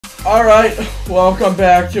Alright, welcome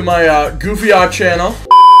back to my Goofy Odd channel.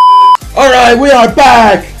 Alright, we are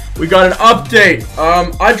back! We got an update.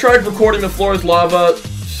 I tried recording the floor is lava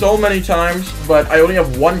so many times, but I only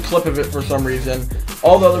have one clip of it for some reason.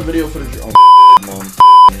 All the other video footage. Oh, mom.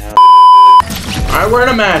 Alright, we're in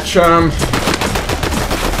a match. I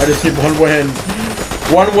just need one win.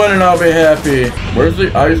 One win and I'll be happy. Where's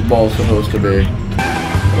the ice ball supposed to be?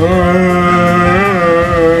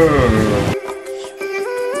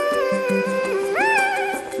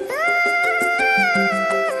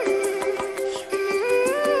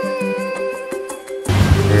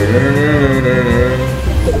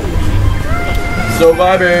 So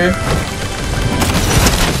vibey.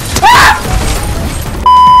 Ah!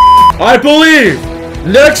 I believe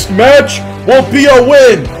next match will be a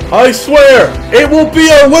win. I swear it will be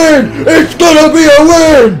a win. It's gonna be a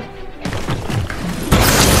win.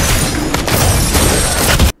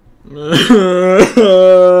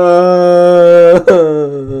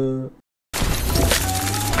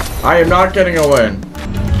 I am not getting a win.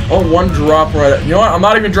 Oh, one drop right. You know what? I'm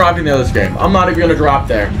not even dropping the other game. I'm not even gonna drop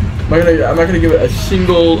there. I'm not gonna give it a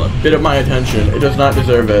single bit of my attention. It does not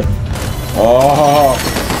deserve it. Oh.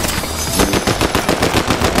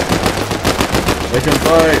 They can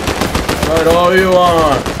fight. Fight all you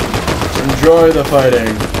want. Enjoy the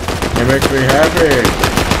fighting. It makes me happy.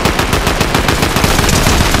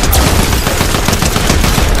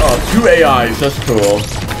 Oh, 2 AIs. That's cool.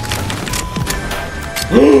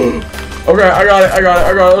 Okay, I got it.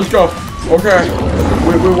 Let's go. Okay.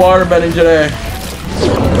 We water bending today.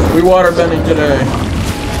 We water bending today.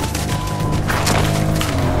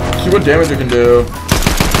 See what damage we can do.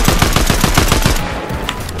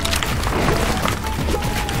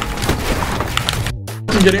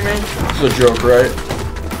 Are you kidding me? This is a joke, right?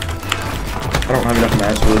 I don't have enough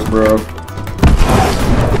mats for this, bro.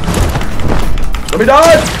 Let me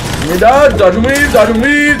dodge! Let me dodge! Dodge and weave! Dodge and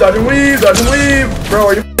weave! Dodge and weave! Dodge and weave! Bro,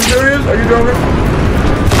 are you serious? Are you joking?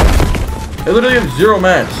 I literally have 0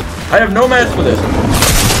 mats. I have no mats for this.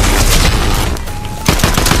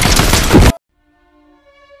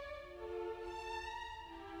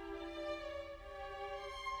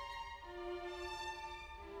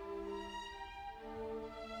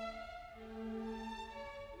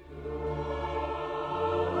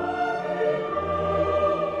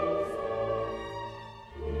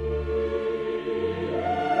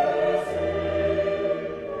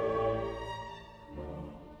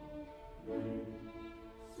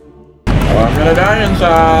 I'm gonna die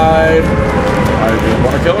inside. I just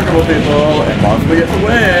want to kill a couple people and possibly get the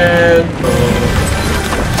win.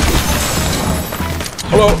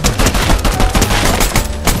 Hello.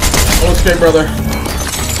 Hello, escape brother.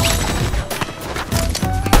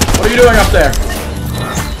 What are you doing up there?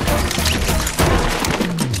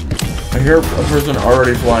 I hear a person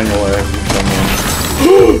already flying away from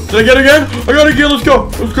someone. Did I get it again? I got it again. Let's go.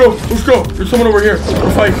 Let's go. Let's go. There's someone over here.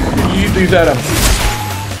 Let's fight. You use these at him.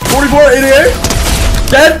 44, 88?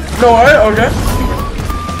 Dead? No way, okay.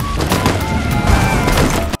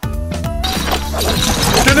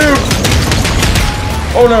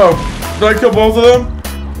 Oh no. Did I kill both of them?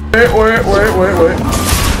 Wait.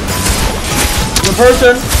 The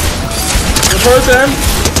person.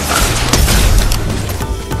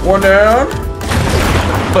 One down.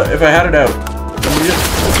 But if I had it out.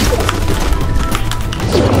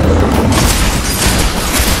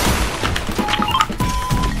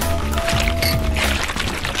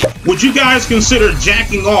 Would you guys consider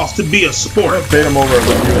jacking off to be a sport? I'm gonna bait him over if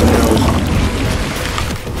he even knows.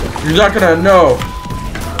 You're not gonna know.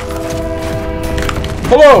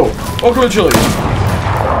 Hello! Welcome to Chili's.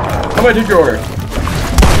 How may I take your order?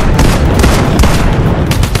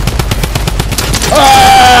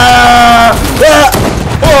 Ah!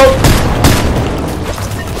 Oh!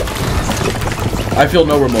 I feel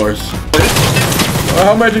no remorse.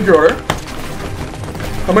 How may I take your order?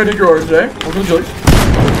 How may I take your order today? Welcome to Chili's.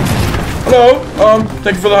 Hello,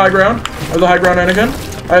 thank you for the high ground. I have the high ground, Anakin.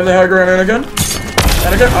 I have the high ground, Anakin.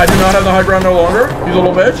 Anakin, I do not have the high ground no longer. He's a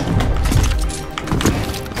little bitch.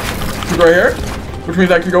 He's right here. Which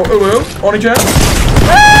means I can go ooh, Oni-chan.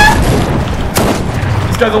 Ah!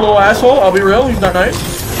 This guy's a little asshole, I'll be real. He's not nice.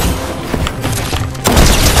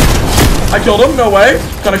 I killed him, no way.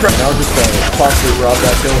 Kinda crap. Now just possibly rob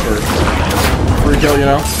that kill for free kill, you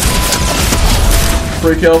know?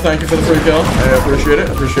 Free kill, thank you for the free kill. I appreciate it.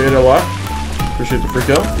 Appreciate it a lot. Appreciate the free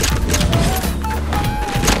kill.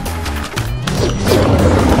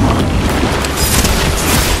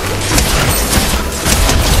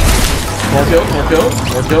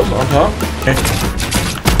 More kills on top.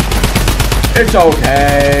 It's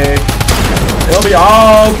okay. It'll be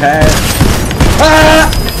okay. Ah!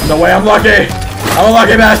 No way, I'm lucky. I'm a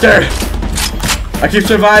lucky bastard. I keep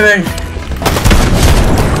surviving.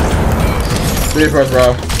 3 first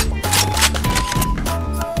row.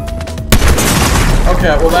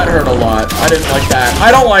 Okay, well that hurt a lot. I didn't like that.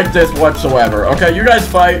 I don't like this whatsoever. Okay, you guys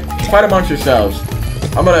fight. Fight amongst yourselves.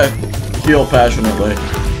 I'm gonna heal passionately.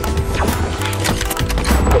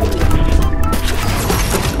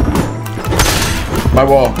 My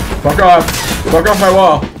wall. Fuck off. Fuck off my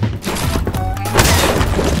wall.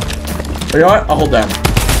 You know what? I'll hold down.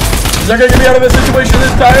 He's not gonna get me out of this situation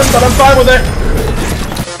this time, but I'm fine with it.